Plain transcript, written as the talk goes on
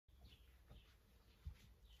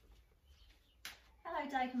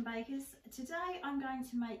Dakin Bakers. Today I'm going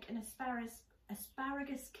to make an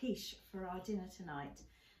asparagus quiche for our dinner tonight.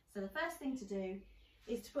 So the first thing to do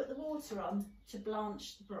is to put the water on to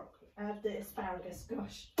blanch the asparagus.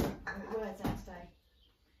 Gosh, words out today.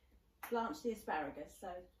 Blanch the asparagus. So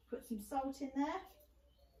put some salt in there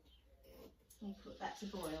and put that to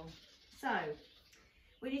boil. So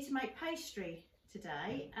we need to make pastry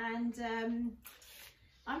today, and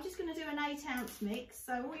I'm just going to do an 8-ounce mix.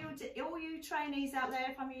 So all you trainees out there,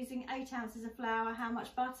 if I'm using 8 ounces of flour, how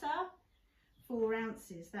much butter? 4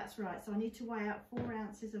 ounces, that's right. So I need to weigh out 4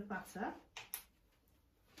 ounces of butter.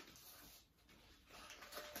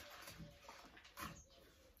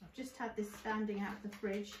 I've just had this standing out of the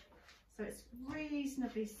fridge, so it's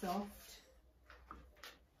reasonably soft.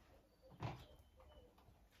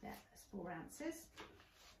 Yeah, that's 4 ounces.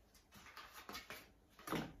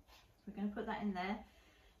 We're going to put that in there.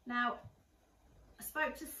 Now, I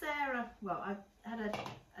spoke to Sarah, well, I had a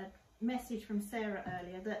message from Sarah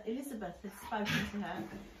earlier that Elizabeth had spoken to her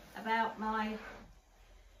about my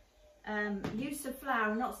use of flour.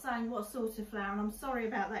 I'm not saying what sort of flour, and I'm sorry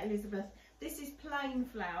about that, Elizabeth. This is plain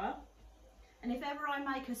flour, and if ever I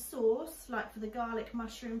make a sauce, like for the garlic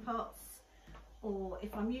mushroom pots, or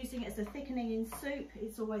if I'm using it as a thickening in soup,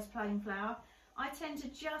 it's always plain flour. I tend to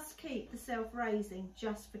just keep the self-raising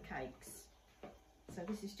just for cakes. So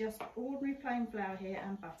this is just ordinary plain flour here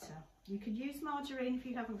and butter. You could use margarine if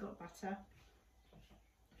you haven't got butter.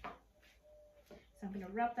 So I'm going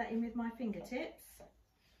to rub that in with my fingertips.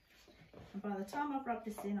 And by the time I've rubbed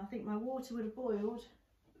this in, I think my water would have boiled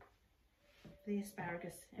the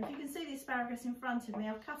asparagus. And if you can see the asparagus in front of me,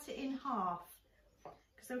 I've cut it in half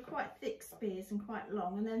because they're quite thick spears and quite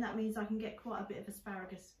long, and then that means I can get quite a bit of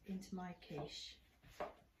asparagus into my quiche.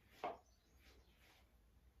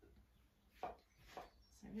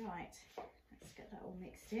 Right, let's get that all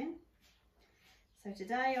mixed in. So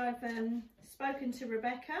today I've spoken to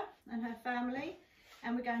Rebecca and her family,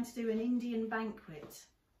 and we're going to do an Indian banquet.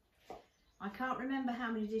 I can't remember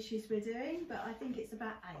how many dishes we're doing, but I think it's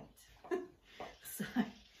about 8.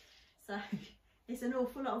 so it's an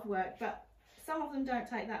awful lot of work, but some of them don't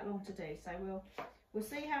take that long to do. So we'll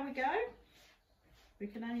see how we go. We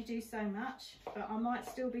can only do so much, but I might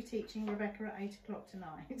still be teaching Rebecca at 8 o'clock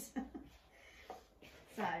tonight.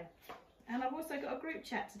 So, and I've also got a group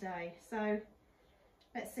chat today, so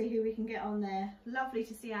let's see who we can get on there. Lovely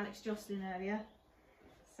to see Alex Jocelyn earlier,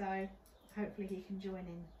 so hopefully he can join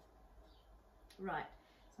in. Right,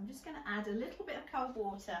 so I'm just going to add a little bit of cold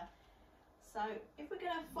water. So if we're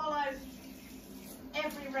going to follow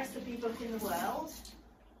every recipe book in the world,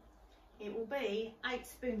 it will be 8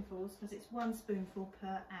 spoonfuls because it's 1 spoonful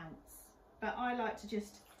per ounce. But I like to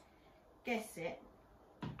just guess it,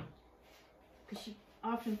 because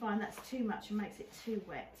I often find that's too much and makes it too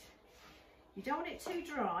wet. You don't want it too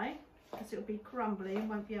dry because it'll be crumbly and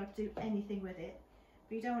won't be able to do anything with it.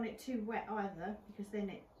 But you don't want it too wet either, because then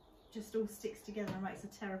it just all sticks together and makes a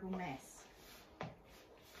terrible mess.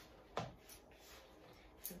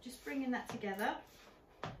 So just bringing that together.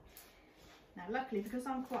 Now luckily, because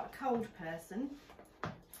I'm quite a cold person,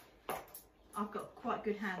 I've got quite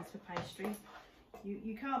good hands for pastry.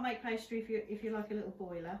 You can't make pastry if you're like a little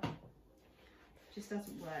boiler. Just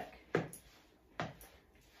doesn't work. Right,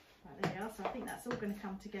 there we are. So I think that's all going to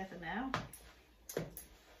come together now.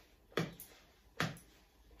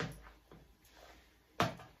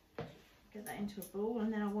 Get that into a bowl,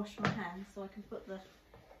 and then I'll wash my hands so I can put the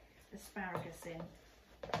asparagus in.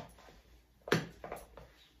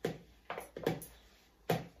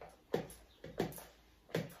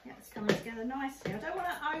 Yeah, it's coming together nicely. I don't want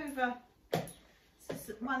to over. This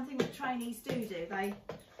is one thing that trainees do. They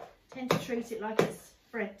tend to treat it like it's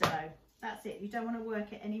bread dough. That's it. You don't want to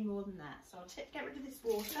work it any more than that. So I'll get rid of this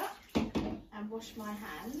water and wash my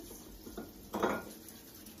hands.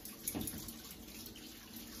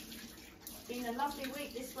 It's been a lovely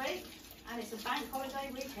week this week, and it's a bank holiday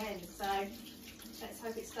weekend, so let's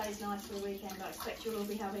hope it stays nice for the weekend. I expect you'll all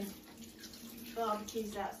be having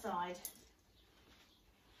barbecues outside.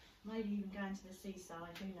 Maybe even going to the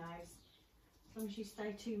seaside, who knows. As long as you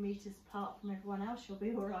stay 2 metres apart from everyone else, you'll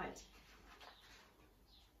be all right.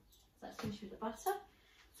 So that's finished with the butter.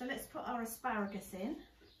 So let's put our asparagus in.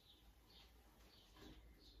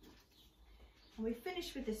 And we've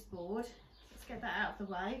finished with this board. Let's get that out of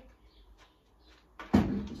the way.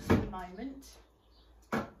 Just a moment.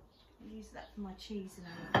 I'll use that for my cheese in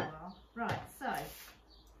a little while. Right, so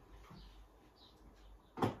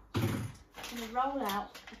I'm going to roll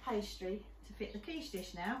out the pastry to fit the quiche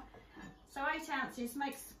dish now. So 8 ounces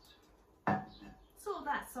makes sort of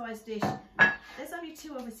that size dish. There's only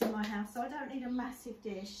 2 of us in my house, so I don't need a massive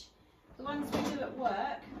dish. The ones we do at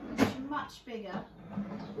work, which are much bigger,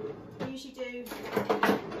 we usually do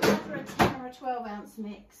either a 10 or a 12 ounce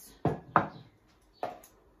mix. Right,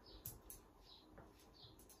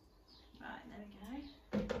 there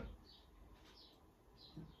we go.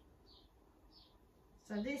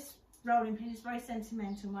 So this rolling pin is very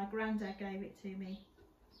sentimental. My granddad gave it to me.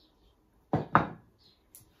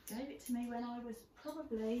 Gave it to me when I was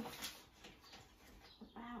probably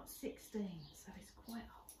about 16, so it's quite old.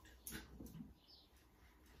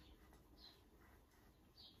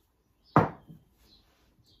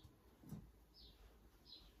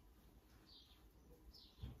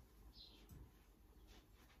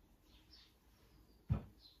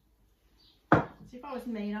 So if I was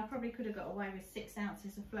mean, I probably could have got away with 6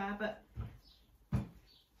 ounces of flour, but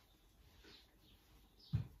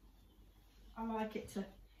I like it to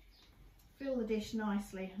fill the dish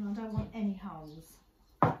nicely, and I don't want any holes.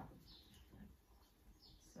 So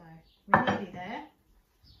we're nearly there.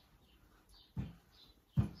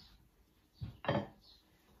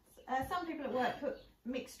 Some people at work put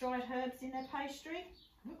mixed dried herbs in their pastry.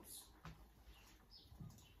 Oops.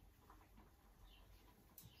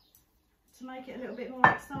 To make it a little bit more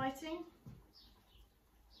exciting.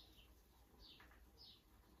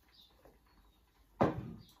 So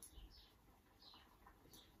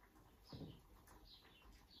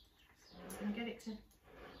I'm going to get it to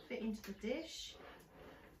fit into the dish.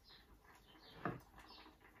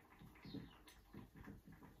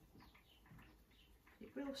 It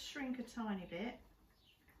will shrink a tiny bit.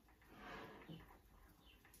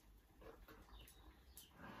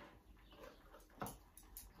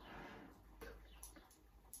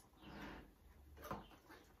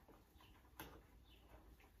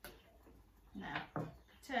 Now,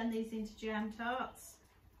 turn these into jam tarts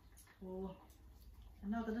or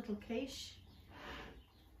another little quiche.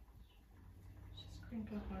 Just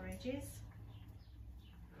crinkle up our edges.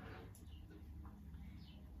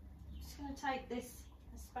 I'm just going to take this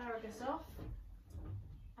asparagus off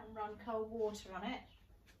and run cold water on it.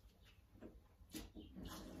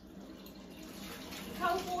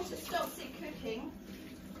 Cold water stops it cooking,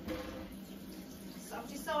 so I've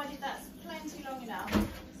decided that's plenty long enough.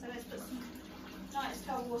 So let's put some nice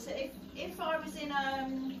cold water. If I was in a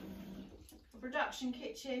production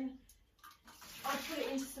kitchen, I'd put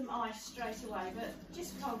it into some ice straight away, but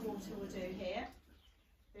just cold water will do here.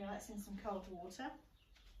 Yeah, that's in some cold water.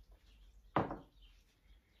 So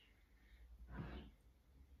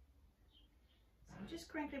I'm just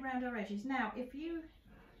crinkling around our edges. Now,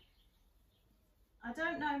 I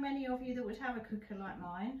don't know many of you that would have a cooker like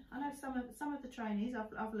mine. I know some of the trainees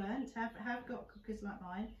I've learned have got cookers like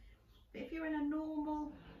mine. But if you're in a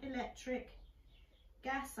normal electric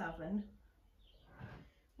gas oven,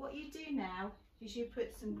 what you do now is you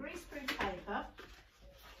put some greaseproof paper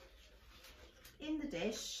in the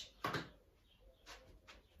dish,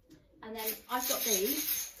 and then I've got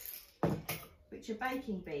these, which are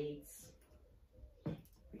baking beads,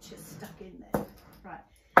 which are stuck in there. Right,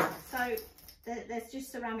 so there's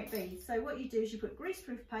just ceramic beads. So what you do is you put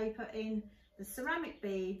greaseproof paper in the ceramic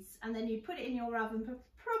beads, and then you put it in your oven for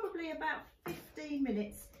probably about 15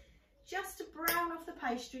 minutes, just to brown off the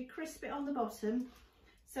pastry, crisp it on the bottom,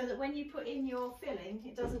 so that when you put in your filling,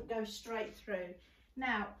 it doesn't go straight through.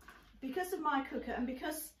 Now, because of my cooker and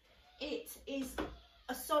because it is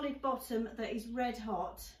a solid bottom that is red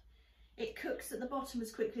hot, it cooks at the bottom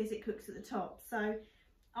as quickly as it cooks at the top. So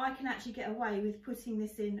I can actually get away with putting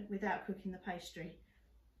this in without cooking the pastry.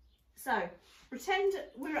 So pretend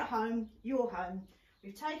we're at home, you're home.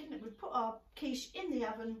 We've put our quiche in the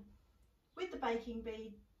oven with the baking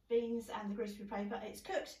beans and the greaseproof paper. It's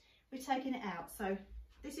cooked, we've taken it out. So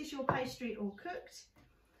this is your pastry all cooked.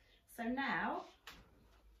 So now,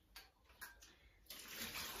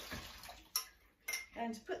 I'm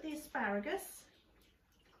going to put the asparagus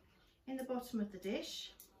in the bottom of the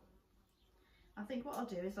dish. I think what I'll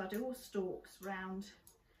do is I'll do all stalks round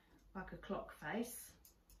like a clock face.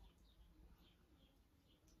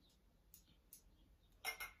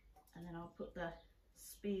 And then I'll put the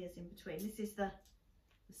spears in between. This is the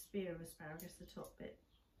spear of asparagus, the top bit,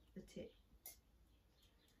 the tip.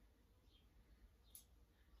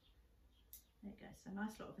 There you go, so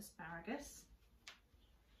nice lot of asparagus.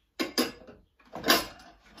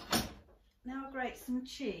 Now I'll grate some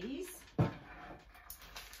cheese.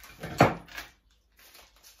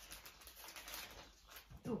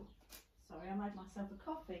 Oh, sorry, I made myself a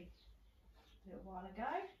coffee a little while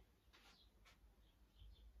ago.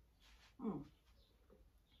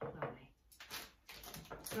 Lovely.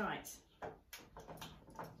 Right, so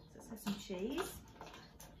let's have some cheese.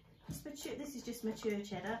 This is just mature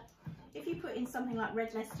cheddar. If you put in something like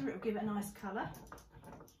red Leicester, it'll give it a nice colour.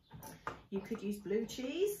 You could use blue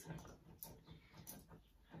cheese.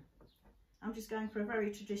 I'm just going for a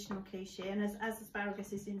very traditional quiche here, and as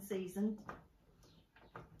asparagus is in season,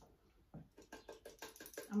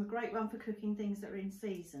 I'm a great one for cooking things that are in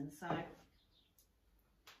season. So I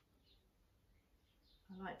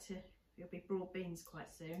like to, it'll be broad beans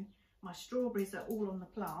quite soon. My strawberries are all on the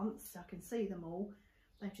plants, so I can see them all.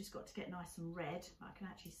 They've just got to get nice and red, but I can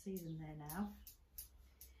actually see them there now.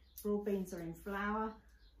 Broad beans are in flower,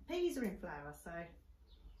 peas are in flower, so.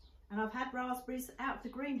 And I've had raspberries out of the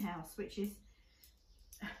greenhouse, which is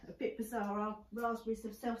a bit bizarre. Our raspberries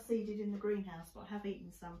have self-seeded in the greenhouse, but I have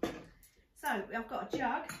eaten some. So I've got a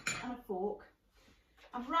jug and a fork.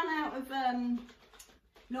 I've run out of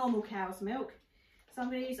normal cow's milk, so I'm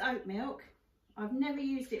going to use oat milk. I've never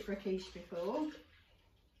used it for a quiche before.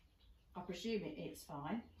 I presume it's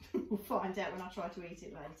fine. We'll find out when I try to eat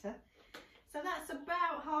it later. So that's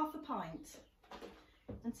about half a pint.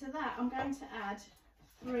 And to that I'm going to add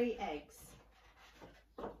 3 eggs.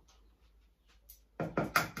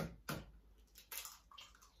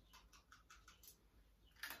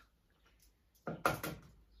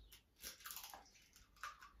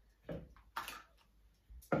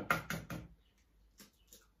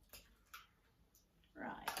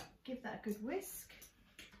 Right, give that a good whisk.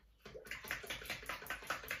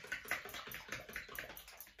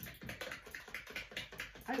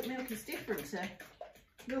 Oat milk is different to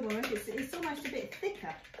normal milk. It's almost a bit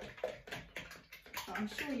thicker, but I'm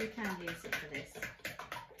sure you can use it for this.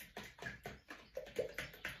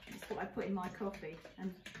 It's what I put in my coffee,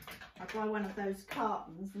 and I buy one of those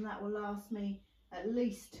cartons and that will last me at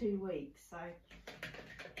least 2 weeks, so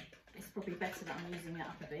it's probably better that I'm using it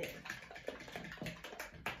up a bit.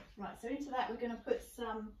 Right, so into that we're going to put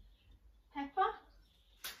some pepper.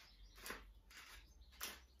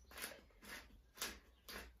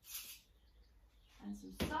 And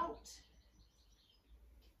some salt.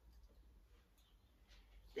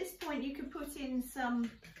 At this point you can put in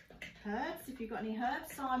some herbs if you've got any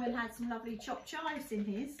herbs. Simon had some lovely chopped chives in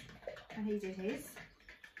his, and he did his.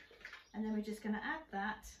 And then we're just going to add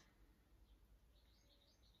that.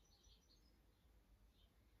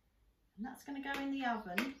 And that's going to go in the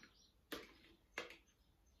oven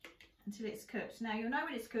until it's cooked. Now you'll know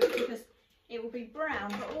when it's cooked because it will be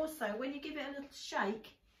brown, but also when you give it a little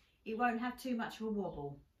shake, it won't have too much of a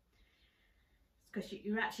wobble, because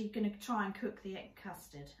you're actually going to try and cook the egg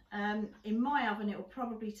custard. In my oven it will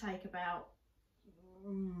probably take about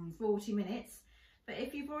 40 minutes, but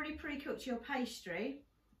if you've already pre-cooked your pastry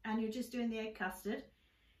and you're just doing the egg custard,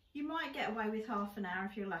 you might get away with half an hour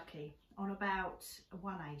if you're lucky, on about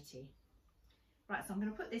 180. Right, so I'm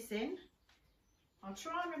going to put this in. I'll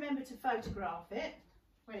try and remember to photograph it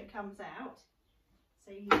when it comes out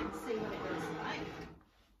so you can see what it looks like.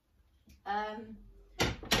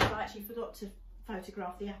 I actually forgot to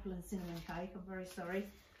photograph the apple and cinnamon cake, I'm very sorry,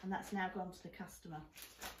 and that's now gone to the customer.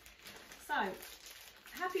 So,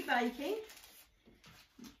 happy baking.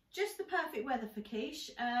 Just the perfect weather for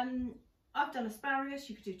quiche. I've done asparagus,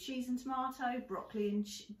 you could do cheese and tomato, broccoli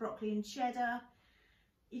and cheddar.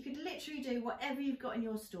 You could literally do whatever you've got in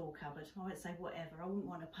your store cupboard. I won't say whatever, I wouldn't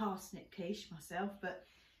want a parsnip quiche myself, but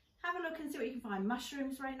have a look and see what you can find.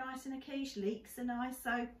 Mushrooms very nice in a quiche, leeks are nice,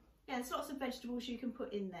 so yeah, there's lots of vegetables you can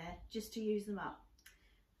put in there just to use them up.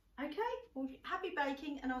 Okay, well, happy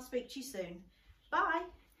baking, and I'll speak to you soon. Bye.